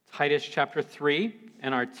Titus chapter 3,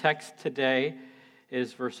 and our text today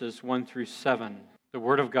is verses 1 through 7. The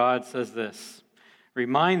Word of God says this: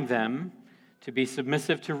 "Remind them to be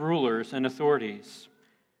submissive to rulers and authorities,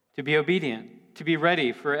 to be obedient, to be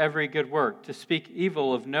ready for every good work, to speak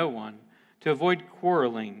evil of no one, to avoid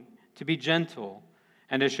quarreling, to be gentle,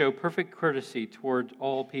 and to show perfect courtesy toward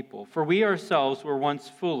all people. For we ourselves were once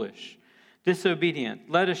foolish, disobedient,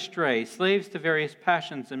 led astray, slaves to various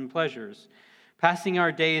passions and pleasures, passing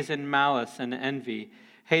our days in malice and envy,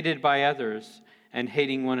 hated by others and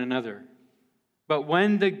hating one another. But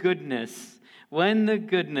when the goodness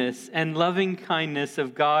and loving kindness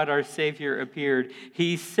of God our Savior appeared,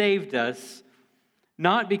 He saved us,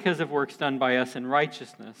 not because of works done by us in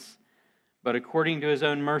righteousness, but according to His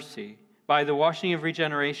own mercy, by the washing of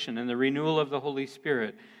regeneration and the renewal of the Holy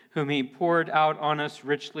Spirit, whom He poured out on us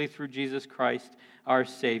richly through Jesus Christ our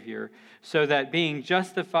Savior, so that being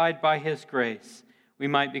justified by His grace, we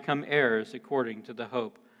might become heirs according to the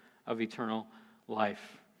hope of eternal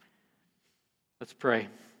life." Let's pray.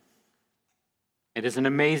 It is an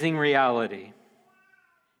amazing reality.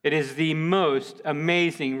 It is the most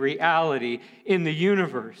amazing reality in the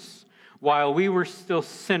universe. While we were still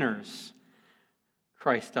sinners,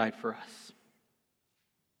 Christ died for us.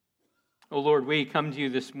 Oh Lord, we come to you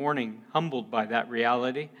this morning humbled by that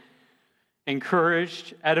reality,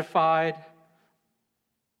 encouraged, edified,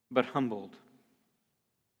 but humbled.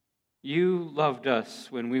 You loved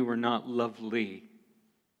us when we were not lovely.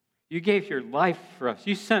 You gave your life for us.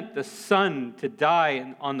 You sent the Son to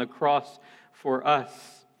die on the cross for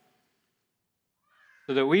us,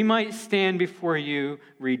 so that we might stand before you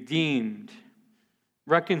redeemed,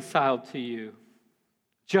 reconciled to you,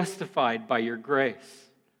 justified by your grace,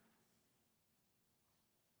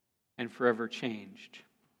 and forever changed.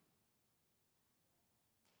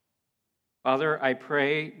 Father, I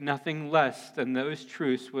pray nothing less than those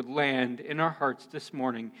truths would land in our hearts this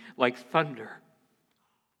morning like thunder.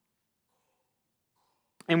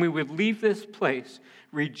 And we would leave this place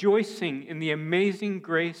rejoicing in the amazing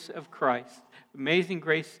grace of Christ, amazing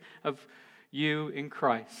grace of you in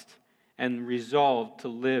Christ, and resolved to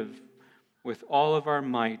live with all of our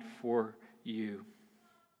might for you.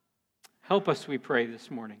 Help us, we pray, this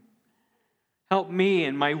morning. Help me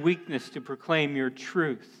in my weakness to proclaim your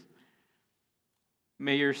truth.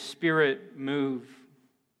 May your Spirit move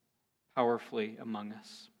powerfully among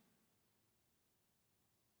us.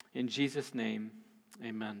 In Jesus' name,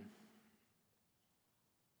 amen.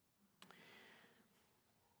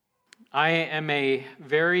 I am a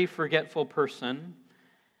very forgetful person,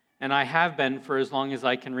 and I have been for as long as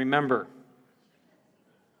I can remember.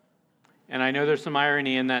 And I know there's some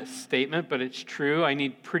irony in that statement, but it's true. I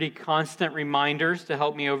need pretty constant reminders to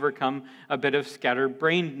help me overcome a bit of scattered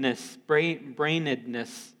brainedness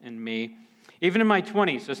in me. Even in my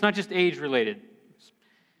 20s, so it's not just age-related. It's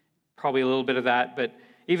probably a little bit of that, but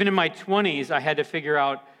even in my 20s, I had to figure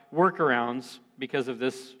out workarounds because of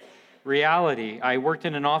this reality. I worked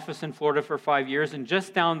in an office in Florida for 5 years, and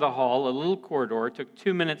just down the hall, a little corridor, it took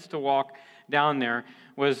 2 minutes to walk down there,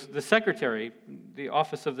 was the secretary, the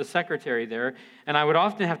office of the secretary there, and I would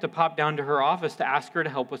often have to pop down to her office to ask her to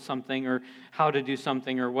help with something or how to do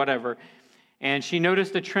something or whatever. And she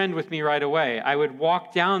noticed a trend with me right away. I would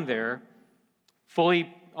walk down there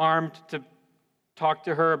fully armed to talk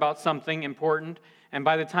to her about something important, and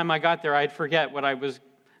by the time I got there, I'd forget what I was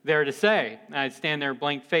there to say. I'd stand there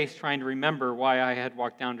blank-faced trying to remember why I had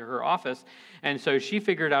walked down to her office. And so she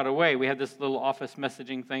figured out a way. We had this little office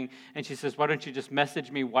messaging thing, and she says, "Why don't you just message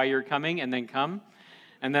me why you're coming and then come?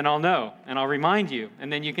 And then I'll know, and I'll remind you,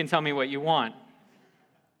 and then you can tell me what you want."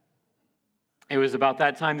 It was about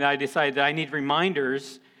that time that I decided that I need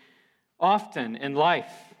reminders often in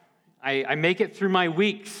life. I make it through my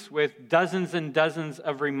weeks with dozens and dozens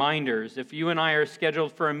of reminders. If you and I are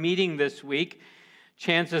scheduled for a meeting this week,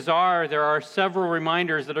 chances are there are several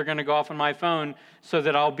reminders that are going to go off on my phone so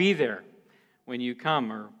that I'll be there when you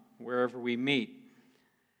come or wherever we meet.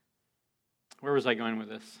 Where was I going with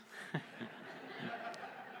this?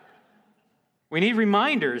 We need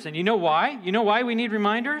reminders, and you know why? You know why we need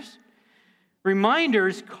reminders?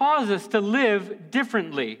 Reminders cause us to live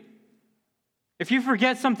differently. If you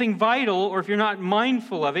forget something vital, or if you're not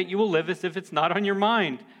mindful of it, you will live as if it's not on your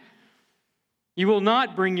mind. You will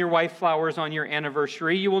not bring your wife flowers on your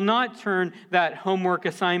anniversary. You will not turn that homework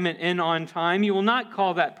assignment in on time. You will not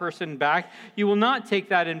call that person back. You will not take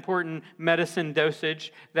that important medicine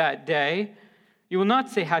dosage that day. You will not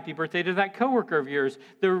say happy birthday to that coworker of yours.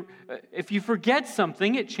 If you forget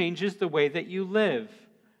something, it changes the way that you live.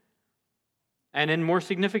 And in more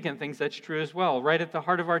significant things, that's true as well. Right at the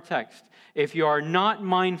heart of our text, if you are not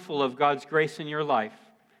mindful of God's grace in your life,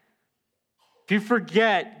 if you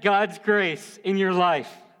forget God's grace in your life,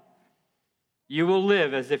 you will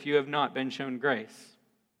live as if you have not been shown grace.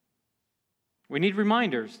 We need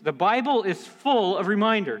reminders. The Bible is full of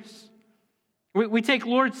reminders. We take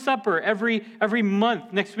Lord's Supper every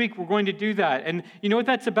month. Next week we're going to do that. And you know what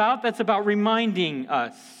that's about? That's about reminding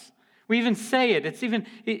us. We even say it. It's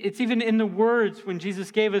even in the words when Jesus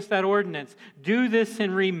gave us that ordinance. Do this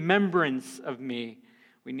in remembrance of me.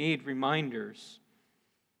 We need reminders.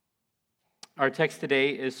 Our text today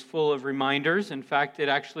is full of reminders. In fact, it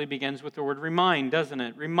actually begins with the word remind, doesn't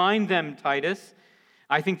it? Remind them, Titus.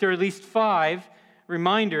 I think there are at least 5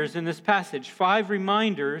 reminders in this passage. 5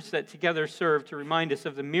 reminders that together serve to remind us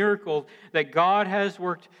of the miracle that God has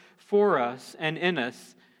worked for us and in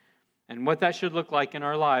us, and what that should look like in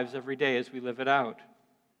our lives every day as we live it out.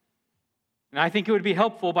 And I think it would be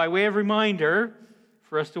helpful, by way of reminder,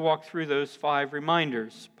 for us to walk through those 5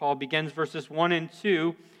 reminders. Paul begins verses 1 and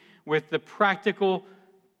 2 with the practical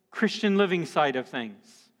Christian living side of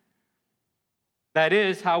things. That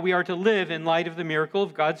is, how we are to live in light of the miracle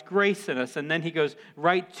of God's grace in us. And then he goes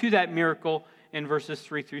right to that miracle in verses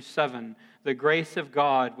 3 through 7, the grace of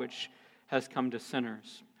God which has come to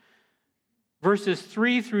sinners. Verses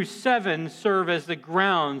 3 through 7 serve as the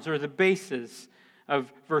grounds or the basis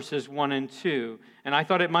of verses 1 and 2. And I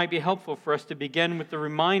thought it might be helpful for us to begin with the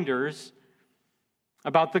reminders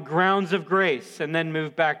about the grounds of grace and then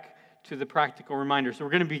move back to the practical reminders. So we're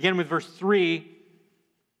going to begin with verse 3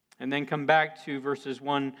 and then come back to verses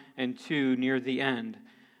 1 and 2 near the end.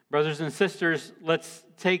 Brothers and sisters, let's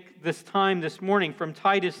take this time this morning from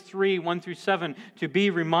Titus 3, 1 through 7 to be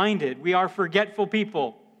reminded. We are forgetful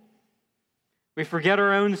people. We forget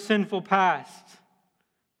our own sinful past.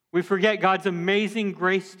 We forget God's amazing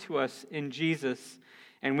grace to us in Jesus,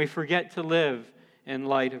 and we forget to live in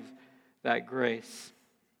light of that grace.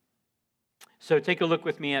 So take a look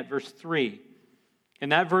with me at verse 3. In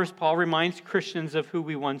that verse, Paul reminds Christians of who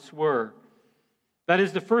we once were. That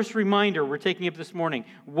is the first reminder we're taking up this morning.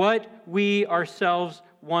 What we ourselves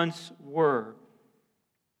once were.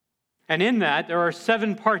 And in that, there are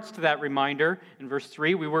 7 parts to that reminder. In verse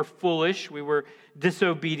 3, we were foolish. We were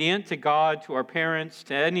disobedient to God, to our parents,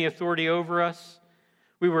 to any authority over us.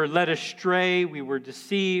 We were led astray. We were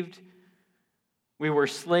deceived. We were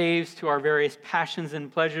slaves to our various passions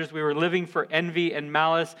and pleasures. We were living for envy and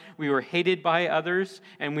malice. We were hated by others,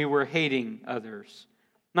 and we were hating others.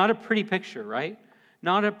 Not a pretty picture, right?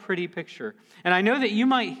 Not a pretty picture. And I know that you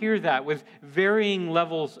might hear that with varying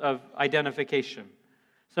levels of identification.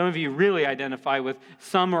 Some of you really identify with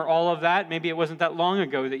some or all of that. Maybe it wasn't that long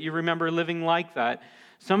ago that you remember living like that.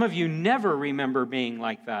 Some of you never remember being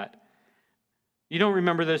like that. You don't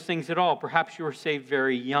remember those things at all. Perhaps you were saved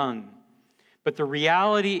very young. But the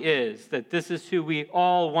reality is that this is who we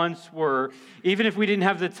all once were, even if we didn't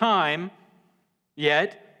have the time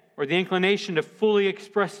yet or the inclination to fully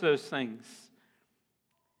express those things.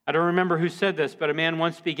 I don't remember who said this, but a man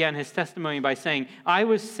once began his testimony by saying, I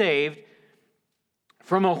was saved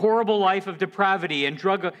from a horrible life of depravity and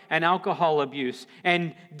drug and alcohol abuse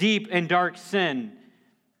and deep and dark sin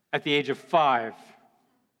at the age of 5.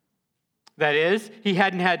 That is, he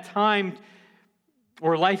hadn't had time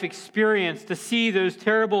or life experience to see those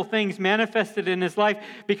terrible things manifested in his life,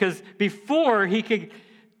 because before he could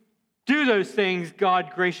do those things, God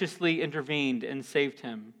graciously intervened and saved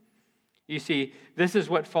him. You see, this is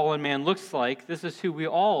what fallen man looks like. This is who we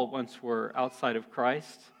all once were outside of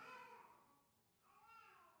Christ.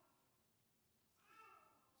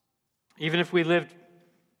 Even if we lived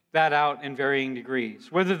that out in varying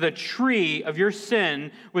degrees. Whether the tree of your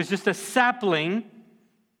sin was just a sapling,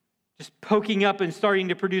 just poking up and starting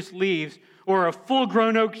to produce leaves, or a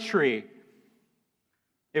full-grown oak tree,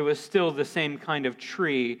 it was still the same kind of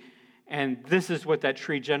tree. And this is what that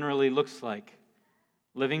tree generally looks like.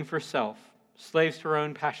 Living for self, slaves to our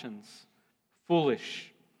own passions,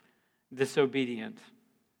 foolish, disobedient.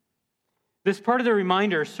 This part of the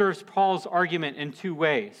reminder serves Paul's argument in 2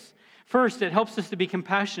 ways. First, it helps us to be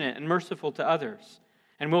compassionate and merciful to others.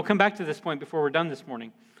 And we'll come back to this point before we're done this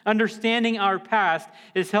morning. Understanding our past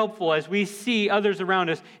is helpful as we see others around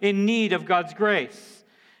us in need of God's grace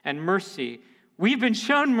and mercy. We've been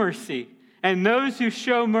shown mercy, and those who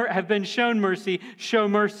have been shown mercy, show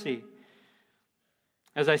mercy.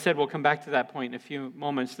 As I said, we'll come back to that point in a few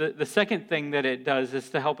moments. The second thing that it does is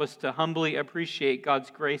to help us to humbly appreciate God's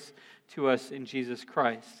grace to us in Jesus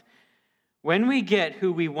Christ. When we get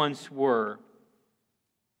who we once were,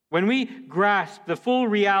 when we grasp the full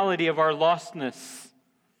reality of our lostness,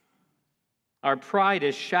 our pride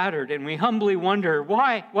is shattered, and we humbly wonder,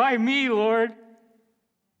 why me, Lord?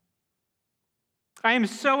 I am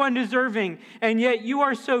so undeserving, and yet you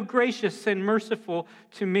are so gracious and merciful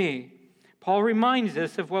to me. Paul reminds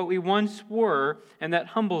us of what we once were, and that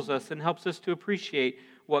humbles us and helps us to appreciate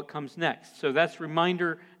what comes next. So that's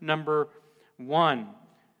reminder number 1.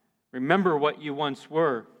 Remember what you once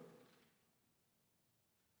were.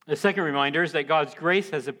 The second reminder is that God's grace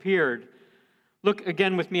has appeared. Look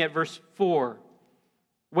again with me at verse 4.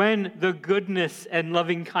 When the goodness and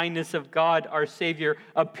loving kindness of God, our Savior,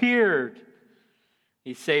 appeared,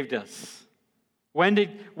 He saved us. When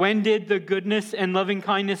did the goodness and loving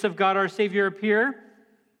kindness of God, our Savior, appear?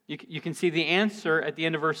 You can see the answer at the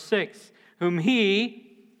end of verse 6. Whom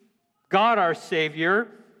He, God our Savior,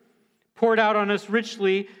 poured out on us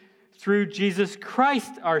richly through Jesus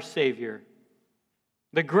Christ our Savior.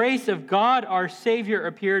 The grace of God our Savior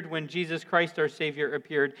appeared when Jesus Christ our Savior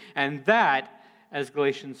appeared, and that, as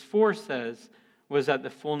Galatians 4 says, was at the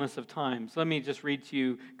fullness of time. So let me just read to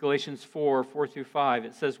you Galatians 4 through 5.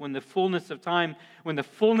 It says, when the fullness of time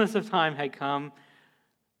had come,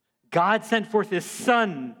 God sent forth His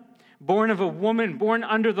Son, born of a woman, born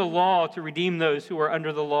under the law, to redeem those who are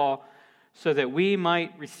under the law, so that we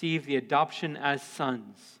might receive the adoption as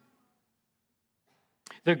sons.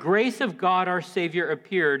 The grace of God our Savior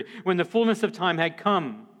appeared when the fullness of time had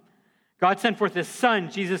come. God sent forth His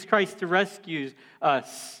Son, Jesus Christ, to rescue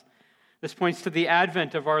us. This points to the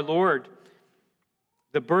advent of our Lord,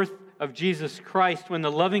 the birth of Jesus Christ, when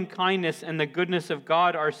the loving kindness and the goodness of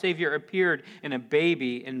God our Savior appeared in a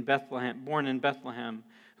baby in Bethlehem, born in Bethlehem,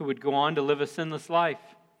 who would go on to live a sinless life.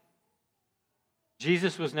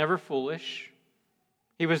 Jesus was never foolish.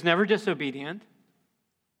 He was never disobedient.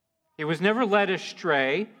 He was never led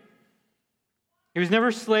astray. He was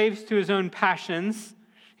never slaves to his own passions.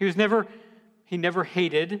 He never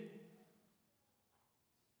hated.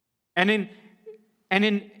 And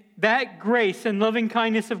in that grace and loving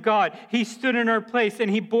kindness of God, He stood in our place and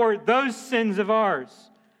He bore those sins of ours.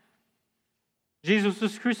 Jesus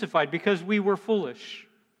was crucified because we were foolish.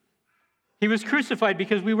 He was crucified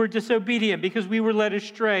because we were disobedient, because we were led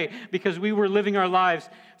astray, because we were living our lives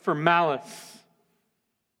for malice.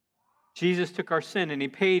 Jesus took our sin and He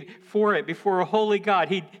paid for it before a holy God.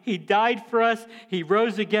 He died for us. He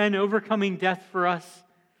rose again, overcoming death for us.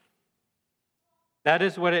 That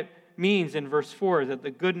is what it means in verse 4, that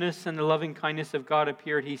the goodness and the loving kindness of God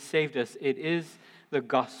appeared. He saved us. It is the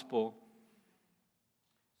gospel.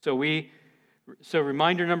 So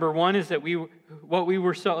reminder number 1 is that what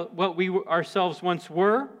we ourselves once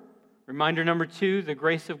were. Reminder number 2, the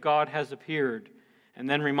grace of God has appeared. And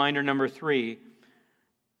then reminder number 3,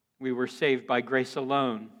 we were saved by grace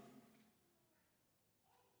alone.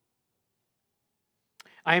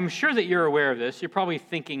 I am sure that you're aware of this. You're probably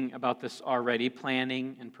thinking about this already,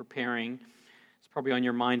 planning and preparing. It's probably on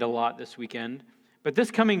your mind a lot this weekend. But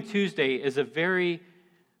this coming Tuesday is a very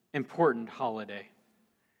important holiday.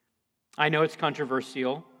 I know it's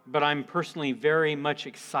controversial, but I'm personally very much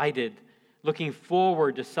excited, looking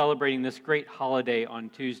forward to celebrating this great holiday on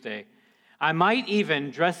Tuesday. I might even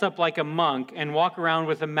dress up like a monk and walk around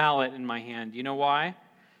with a mallet in my hand. You know why?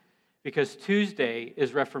 Because Tuesday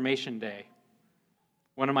is Reformation Day,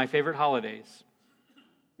 one of my favorite holidays.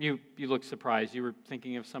 You look surprised. You were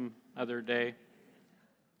thinking of some other day.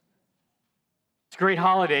 It's a great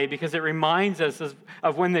holiday because it reminds us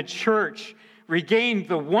of when the church regained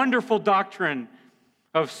the wonderful doctrine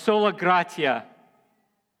of sola gratia,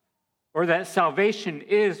 or that salvation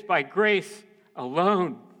is by grace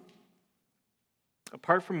alone,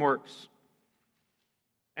 apart from works.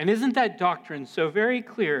 And isn't that doctrine so very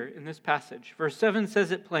clear in this passage? Verse 7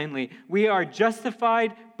 says it plainly. We are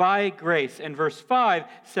justified by grace. And verse 5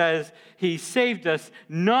 says He saved us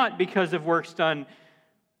not because of works done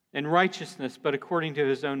in righteousness, but according to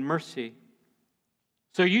His own mercy.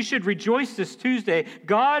 So you should rejoice this Tuesday.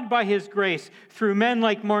 God, by His grace, through men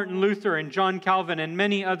like Martin Luther and John Calvin and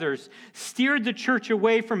many others, steered the church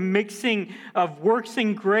away from mixing of works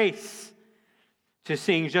and grace to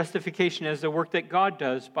seeing justification as the work that God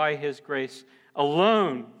does by His grace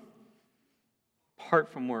alone,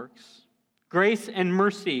 apart from works. Grace and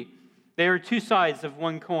mercy, they are two sides of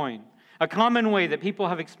one coin. A common way that people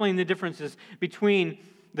have explained the differences between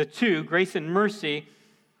the two, grace and mercy,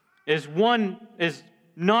 is one is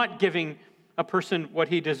not giving a person what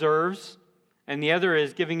he deserves, and the other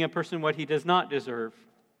is giving a person what he does not deserve.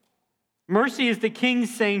 Mercy is the king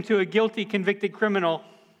saying to a guilty, convicted criminal,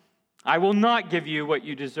 I will not give you what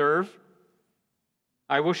you deserve.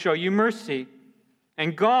 I will show you mercy.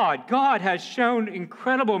 And God has shown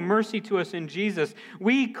incredible mercy to us in Jesus.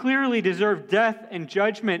 We clearly deserve death and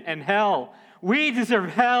judgment and hell. We deserve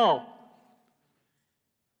hell.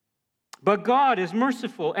 But God is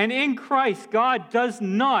merciful, and in Christ, God does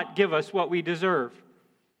not give us what we deserve.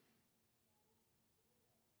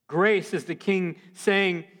 Grace is the King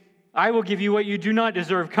saying, I will give you what you do not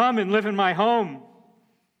deserve. Come and live in my home.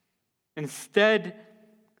 Instead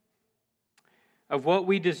of what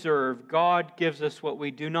we deserve, God gives us what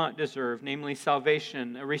we do not deserve, namely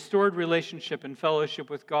salvation, a restored relationship and fellowship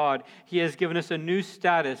with God. He has given us a new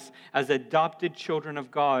status as adopted children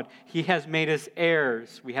of God. He has made us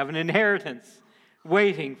heirs. We have an inheritance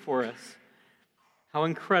waiting for us. How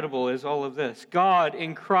incredible is all of this? God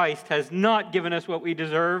in Christ has not given us what we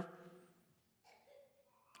deserve,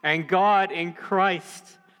 and God in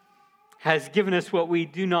Christ has given us what we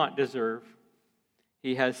do not deserve.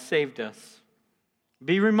 He has saved us.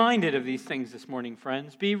 Be reminded of these things this morning,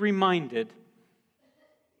 friends. Be reminded.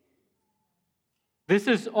 This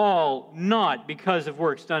is all not because of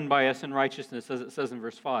works done by us in righteousness, as it says in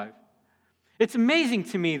verse 5. It's amazing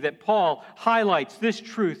to me that Paul highlights this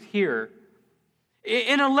truth here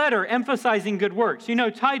in a letter emphasizing good works. You know,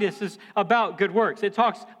 Titus is about good works. It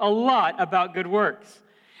talks a lot about good works.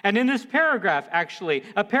 And in this paragraph, actually,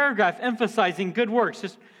 a paragraph emphasizing good works.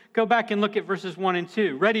 Just go back and look at verses 1 and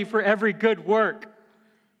 2. Ready for every good work.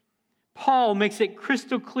 Paul makes it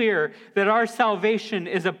crystal clear that our salvation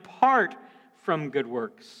is apart from good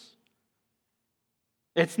works.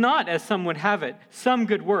 It's not, as some would have it, some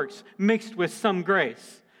good works mixed with some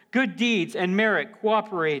grace. Good deeds and merit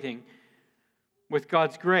cooperating with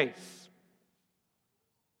God's grace.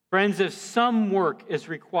 Friends, if some work is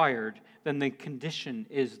required, then the condition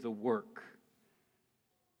is the work.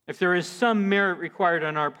 If there is some merit required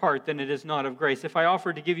on our part, then it is not of grace. If I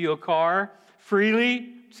offer to give you a car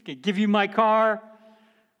freely, just give you my car,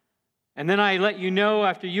 and then I let you know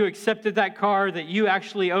after you accepted that car that you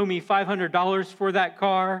actually owe me $500 for that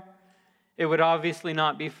car, it would obviously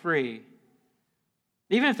not be free.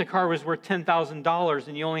 Even if the car was worth $10,000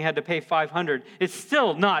 and you only had to pay $500, it's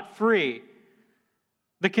still not free.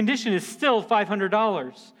 The condition is still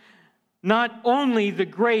 $500. Not only the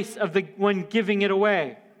grace of the one giving it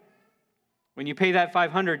away. When you pay that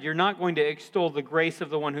 $500, you're not going to extol the grace of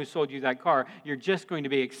the one who sold you that car. You're just going to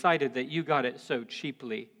be excited that you got it so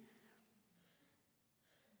cheaply.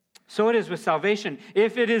 So it is with salvation.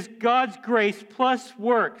 If it is God's grace plus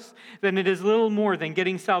works, then it is little more than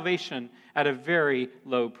getting salvation at a very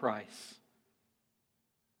low price.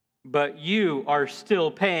 But you are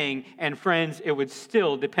still paying, and friends, it would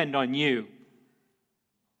still depend on you.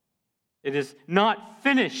 It is not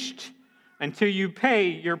finished until you pay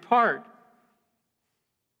your part.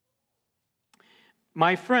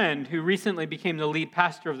 My friend, who recently became the lead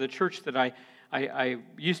pastor of the church that I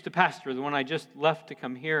used to pastor, the one I just left to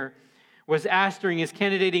come here, was asked during his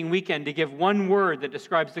candidating weekend to give one word that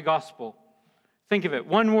describes the gospel. Think of it,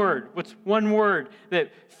 one word. What's one word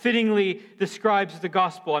that fittingly describes the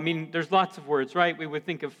gospel? I mean, there's lots of words, right? We would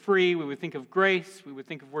think of free, we would think of grace, we would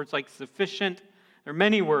think of words like sufficient. There are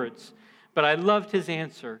many words, but I loved his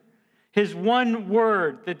answer. His one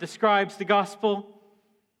word that describes the gospel: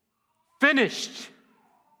 finished.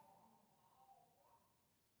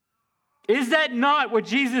 Is that not what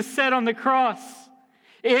Jesus said on the cross?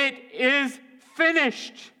 It is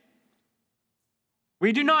finished.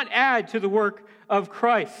 We do not add to the work of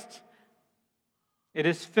Christ. It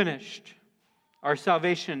is finished. Our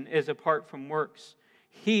salvation is apart from works.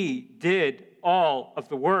 He did all of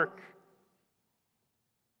the work.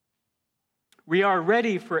 We are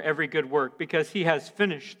ready for every good work because He has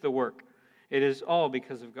finished the work. It is all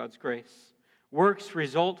because of God's grace. Works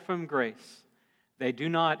result from grace. They do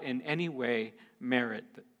not in any way merit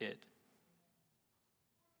it.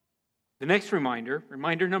 The next reminder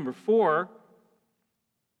number 4,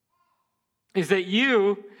 is that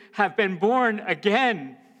you have been born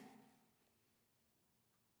again.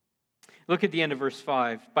 Look at the end of verse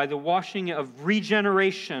 5. By the washing of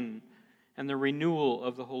regeneration and the renewal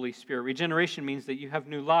of the Holy Spirit. Regeneration means that you have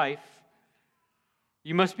new life.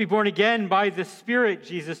 You must be born again by the Spirit,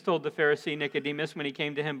 Jesus told the Pharisee Nicodemus when he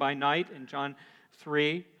came to him by night in John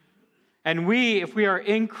 3. And we, if we are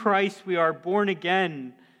in Christ, we are born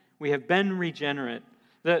again. We have been regenerate.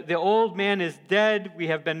 The old man is dead. We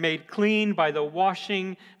have been made clean by the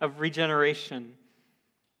washing of regeneration.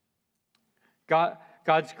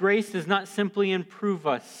 God's grace does not simply improve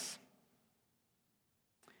us.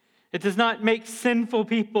 It does not make sinful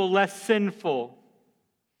people less sinful.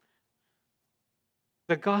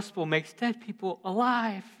 The gospel makes dead people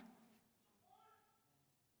alive.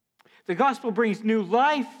 The gospel brings new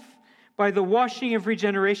life by the washing of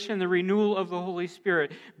regeneration and the renewal of the Holy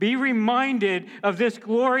Spirit. Be reminded of this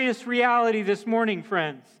glorious reality this morning,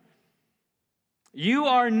 friends. You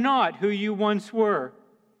are not who you once were.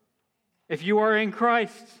 If you are in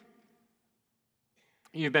Christ,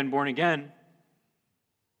 you've been born again.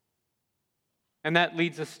 And that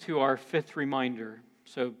leads us to our fifth reminder.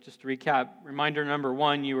 So just to recap, reminder number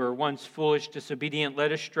 1, you were once foolish, disobedient,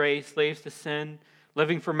 led astray, slaves to sin,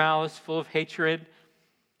 living for malice, full of hatred.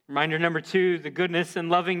 Reminder number 2, the goodness and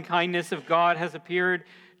loving kindness of God has appeared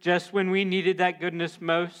just when we needed that goodness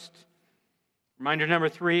most. Reminder number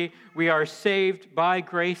 3, we are saved by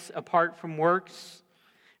grace apart from works.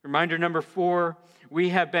 Reminder number 4, we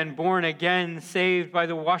have been born again, saved by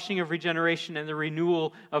the washing of regeneration and the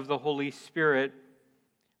renewal of the Holy Spirit.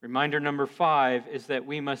 Reminder number 5 is that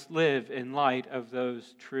we must live in light of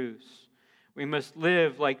those truths. We must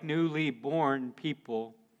live like newly born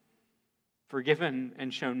people, forgiven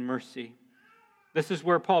and shown mercy. This is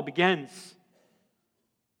where Paul begins.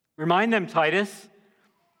 Remind them, Titus,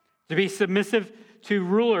 to be submissive to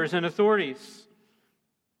rulers and authorities,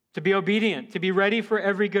 to be obedient, to be ready for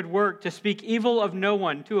every good work, to speak evil of no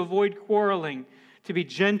one, to avoid quarreling, to be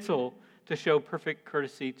gentle, to show perfect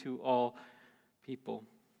courtesy to all people.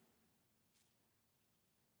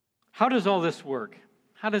 How does all this work?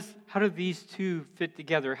 How do these two fit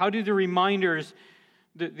together? How do the reminders,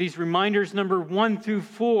 these reminders number 1 through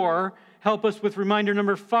 4, help us with reminder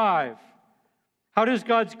number 5? How does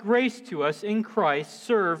God's grace to us in Christ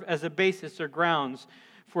serve as a basis or grounds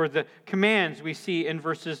for the commands we see in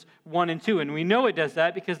verses 1 and 2? And we know it does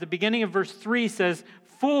that because the beginning of verse 3 says,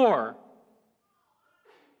 "For."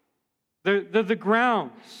 They're the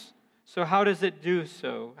grounds. So how does it do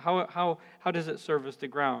so? How does it serve as the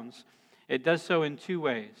grounds? It does so in 2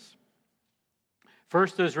 ways.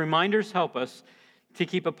 First, those reminders help us to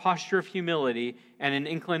keep a posture of humility and an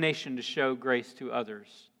inclination to show grace to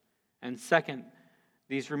others. And second,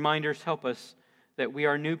 these reminders help us that we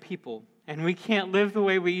are new people and we can't live the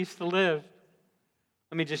way we used to live.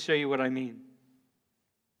 Let me just show you what I mean.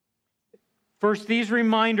 First, these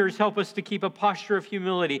reminders help us to keep a posture of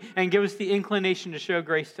humility and give us the inclination to show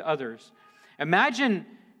grace to others.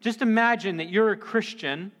 Just imagine that you're a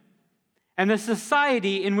Christian and the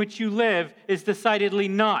society in which you live is decidedly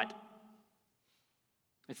not.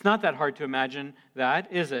 It's not that hard to imagine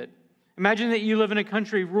that, is it? Imagine that you live in a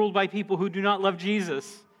country ruled by people who do not love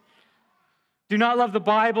Jesus, do not love the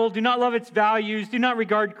Bible, do not love its values, do not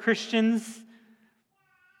regard Christians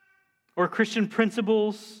or Christian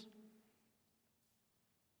principles.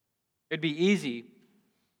 It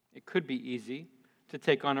could be easy to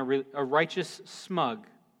take on a righteous smug.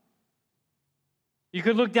 You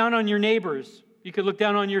could look down on your neighbors. You could look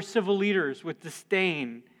down on your civil leaders with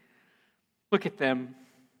disdain. Look at them,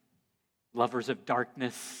 lovers of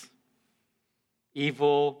darkness,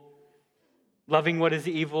 evil, loving what is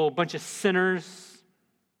evil, a bunch of sinners.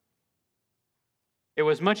 It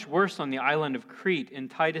was much worse on the island of Crete in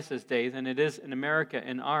Titus's day than it is in America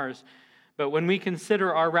in ours. But when we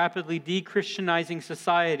consider our rapidly de-Christianizing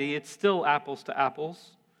society, it's still apples to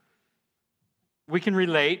apples. We can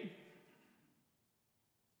relate.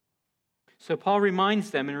 So Paul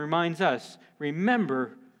reminds them and reminds us,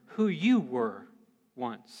 remember who you were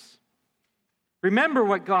once. Remember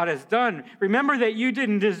what God has done. Remember that you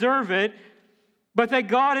didn't deserve it, but that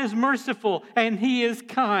God is merciful and He is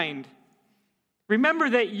kind. Remember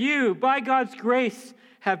that you, by God's grace,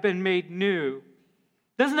 have been made new.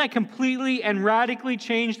 Doesn't that completely and radically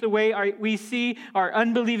change the way we see our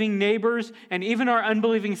unbelieving neighbors and even our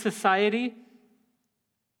unbelieving society?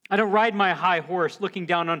 I don't ride my high horse looking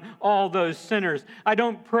down on all those sinners. I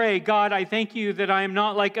don't pray, God, I thank you that I am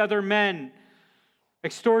not like other men,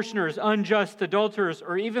 extortioners, unjust, adulterers,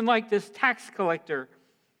 or even like this tax collector.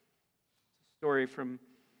 Story from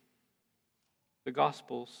the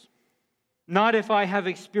Gospels. Not if I have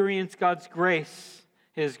experienced God's grace.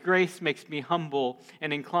 His grace makes me humble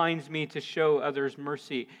and inclines me to show others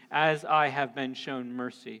mercy as I have been shown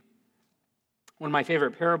mercy. One of my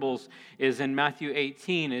favorite parables is in Matthew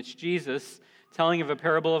 18. It's Jesus telling of a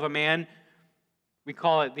parable of a man. We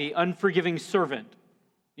call it the unforgiving servant.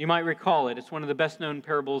 You might recall it. It's one of the best-known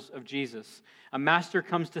parables of Jesus. A master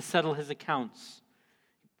comes to settle his accounts.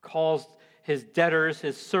 He calls his debtors,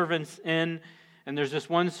 his servants in, and there's this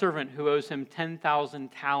one servant who owes him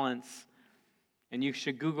 10,000 talents. And you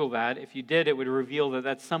should Google that. If you did, it would reveal that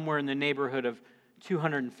that's somewhere in the neighborhood of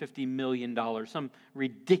 $250 million, some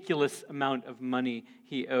ridiculous amount of money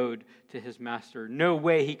he owed to his master. No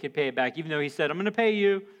way he could pay it back, even though he said, I'm going to pay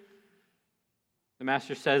you. The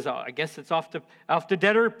master says, I guess it's off to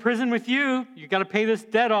debtor prison with you. You got to pay this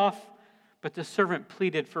debt off. But the servant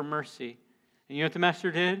pleaded for mercy. And you know what the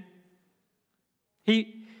master did?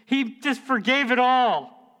 He just forgave it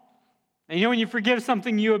all. And you know when you forgive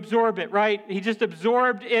something, you absorb it, right? He just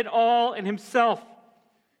absorbed it all in himself.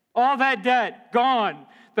 All that debt, gone.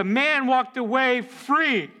 The man walked away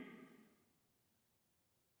free.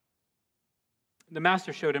 The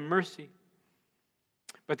master showed him mercy.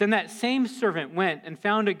 But then that same servant went and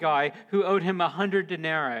found a guy who owed him 100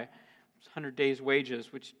 denarii, 100 days'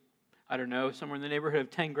 wages, which, I don't know, somewhere in the neighborhood of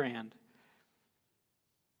 10 grand.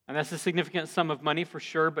 And that's a significant sum of money for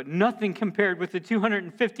sure, but nothing compared with the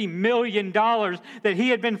 $250 million that he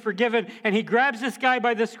had been forgiven. And he grabs this guy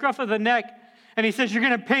by the scruff of the neck and he says, "You're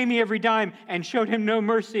going to pay me every dime," and showed him no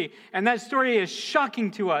mercy. And that story is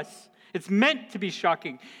shocking to us. It's meant to be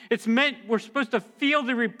shocking. It's meant we're supposed to feel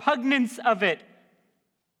the repugnance of it.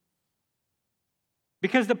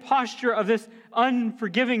 Because the posture of this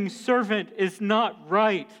unforgiving servant is not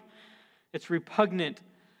right. It's repugnant.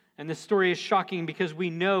 And this story is shocking because we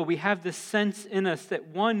know, we have this sense in us that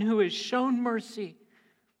one who has shown mercy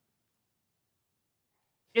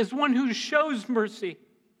is one who shows mercy.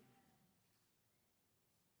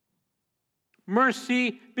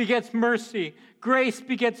 Mercy begets mercy. Grace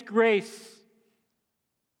begets grace.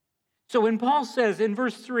 So when Paul says in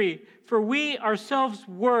verse 3, "For we ourselves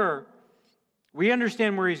were," we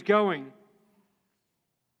understand where he's going.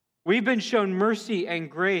 We've been shown mercy and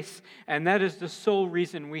grace, and that is the sole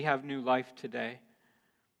reason we have new life today.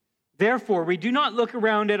 Therefore, we do not look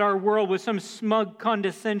around at our world with some smug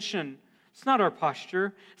condescension. It's not our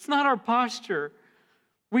posture. It's not our posture.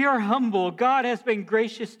 We are humble. God has been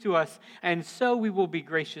gracious to us, and so we will be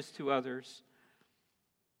gracious to others.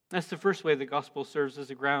 That's the first way the gospel serves as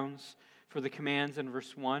the grounds for the commands in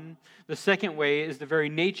verse 1. The second way is the very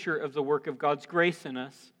nature of the work of God's grace in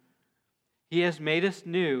us. He has made us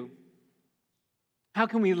new. How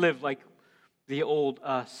can we live like the old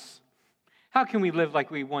us? How can we live like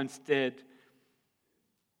we once did?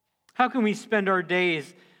 How can we spend our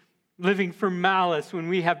days living for malice when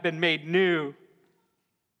we have been made new?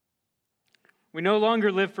 We no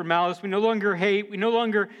longer live for malice. We no longer hate. We no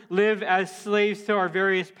longer live as slaves to our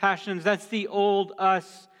various passions. That's the old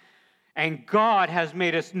us. And God has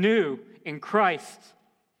made us new in Christ.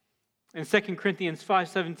 In 2 Corinthians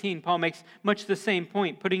 5:17, Paul makes much the same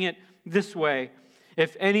point, putting it this way: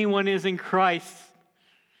 if anyone is in Christ,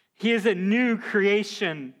 he is a new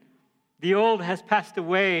creation. The old has passed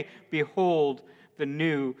away. Behold, the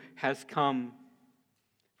new has come.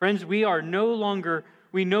 Friends, we no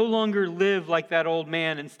longer live like that old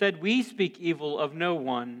man. Instead, we speak evil of no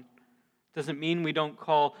one. Doesn't mean we don't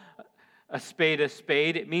call a spade a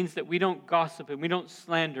spade. It means that we don't gossip and we don't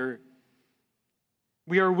slander.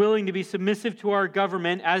 We are willing to be submissive to our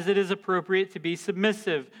government as it is appropriate to be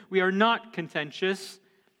submissive. We are not contentious.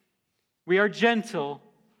 We are gentle.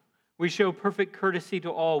 We show perfect courtesy to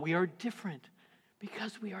all. We are different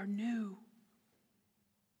because we are new.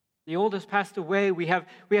 The old has passed away. We have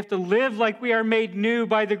to live like we are made new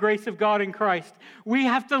by the grace of God in Christ. We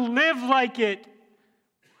have to live like it.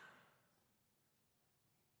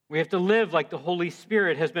 We have to live like the Holy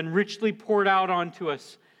Spirit has been richly poured out onto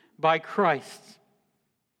us by Christ.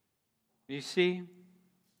 You see?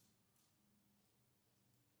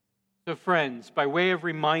 So friends, by way of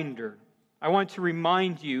reminder, I want to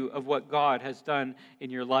remind you of what God has done in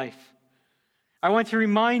your life. I want to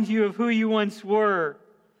remind you of who you once were.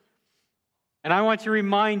 And I want to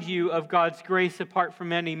remind you of God's grace apart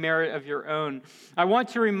from any merit of your own. I want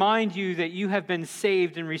to remind you that you have been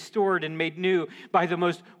saved and restored and made new by the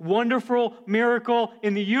most wonderful miracle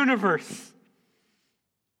in the universe: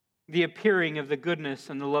 the appearing of the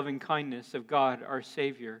goodness and the loving kindness of God, our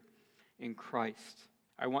Savior, in Christ.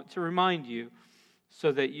 I want to remind you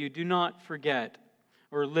so that you do not forget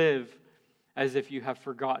or live as if you have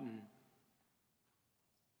forgotten.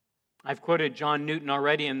 I've quoted John Newton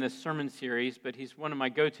already in this sermon series, but he's one of my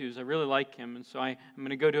go-tos. I really like him, and so I'm going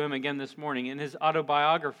to go to him again this morning. In his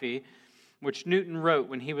autobiography, which Newton wrote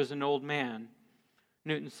when he was an old man,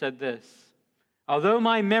 Newton said this: "Although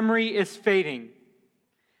my memory is fading,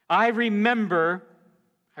 I remember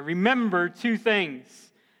two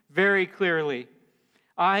things very clearly.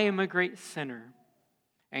 I am a great sinner,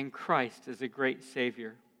 and Christ is a great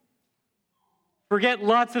Savior." Forget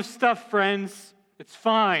lots of stuff, friends. It's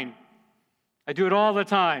fine. I do it all the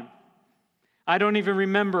time. I don't even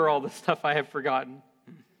remember all the stuff I have forgotten.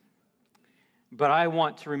 But I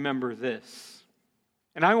want to remember this.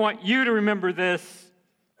 And I want you to remember this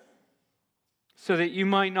so that you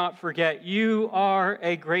might not forget. You are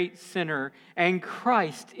a great sinner, and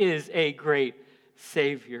Christ is a great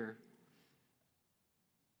Savior.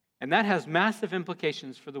 And that has massive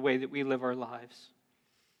implications for the way that we live our lives.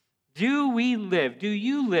 Do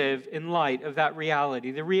you live in light of that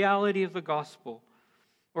reality, the reality of the gospel?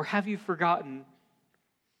 Or have you forgotten?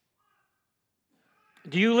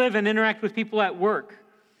 Do you live and interact with people at work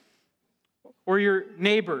or your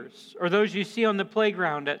neighbors, or those you see on the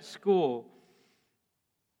playground at school.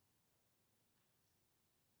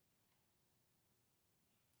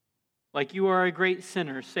 Like you are a great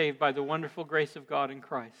sinner saved by the wonderful grace of God in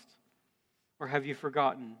Christ? Or have you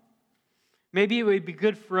forgotten? Maybe it would be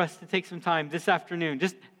good for us to take some time this afternoon,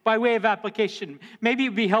 just by way of application. Maybe it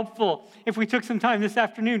would be helpful if we took some time this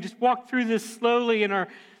afternoon, just walk through this slowly in our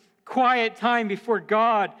quiet time before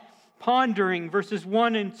God, pondering verses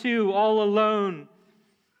 1 and 2 all alone.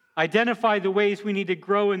 Identify the ways we need to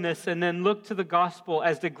grow in this, and then look to the gospel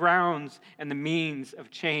as the grounds and the means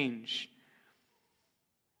of change.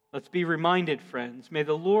 Let's be reminded, friends. May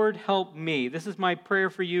the Lord help me. This is my prayer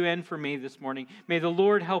for you and for me this morning. May the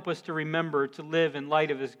Lord help us to remember to live in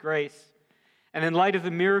light of His grace and in light of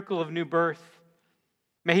the miracle of new birth.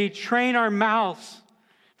 May He train our mouths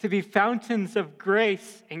to be fountains of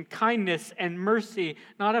grace and kindness and mercy,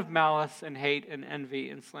 not of malice and hate and envy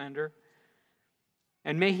and slander.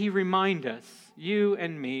 And may He remind us, you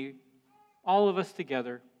and me, all of us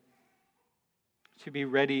together, to be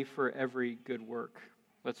ready for every good work.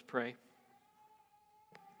 Let's pray.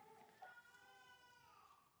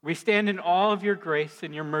 We stand in awe of your grace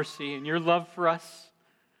and your mercy and your love for us.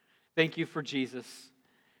 Thank you for Jesus.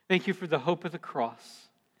 Thank you for the hope of the cross.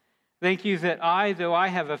 Thank you that I, though I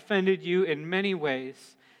have offended you in many ways,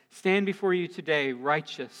 stand before you today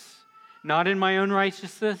righteous, not in my own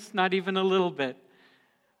righteousness, not even a little bit,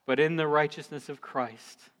 but in the righteousness of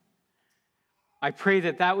Christ. I pray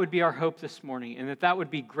that that would be our hope this morning, and that would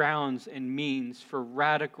be grounds and means for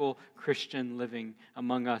radical Christian living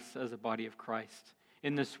among us as a body of Christ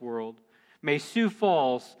in this world. May Sioux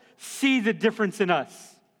Falls see the difference in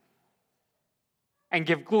us and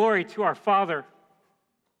give glory to our Father.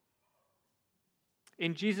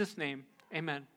 In Jesus' name, amen.